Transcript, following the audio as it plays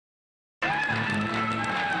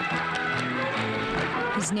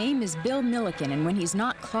His name is Bill Milliken, and when he's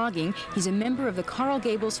not clogging, he's a member of the Coral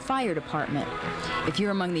Gables Fire Department. If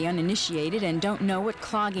you're among the uninitiated and don't know what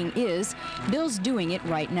clogging is, Bill's doing it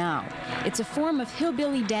right now. It's a form of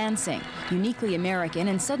hillbilly dancing, uniquely American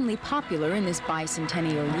and suddenly popular in this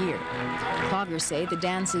bicentennial year. Cloggers say the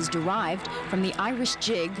dance is derived from the Irish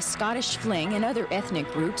jig, Scottish fling, and other ethnic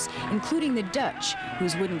groups, including the Dutch,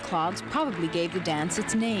 whose wooden clogs probably gave the dance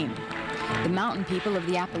its name. The mountain people of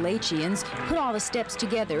the Appalachians put all the steps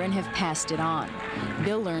together and have passed it on.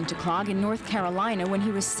 Bill learned to clog in North Carolina when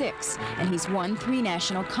he was 6, and he's won 3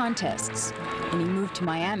 national contests. When he moved to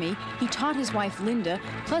Miami, he taught his wife Linda,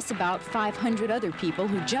 plus about 500 other people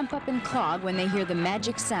who jump up and clog when they hear the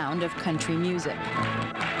magic sound of country music.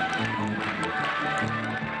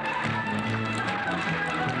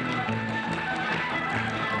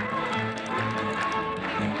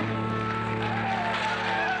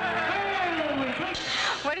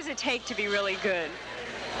 What does it take to be really good?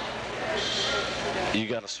 You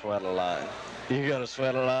got to sweat a lot. You got to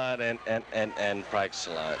sweat a lot and practice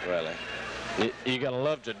a lot, really. You got to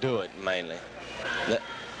love to do it, mainly.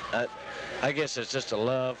 I guess it's just a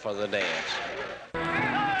love for the dance.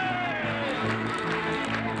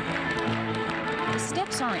 The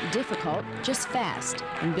steps aren't difficult, just fast,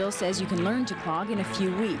 and Bill says you can learn to clog in a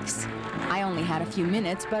few weeks. I only had a few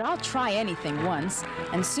minutes, but I'll try anything once,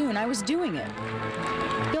 and soon I was doing it.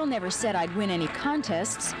 Bill never said I'd win any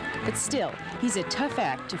contests, but still, he's a tough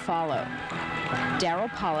act to follow. Darryle,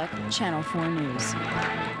 Pollack, Channel 4 News.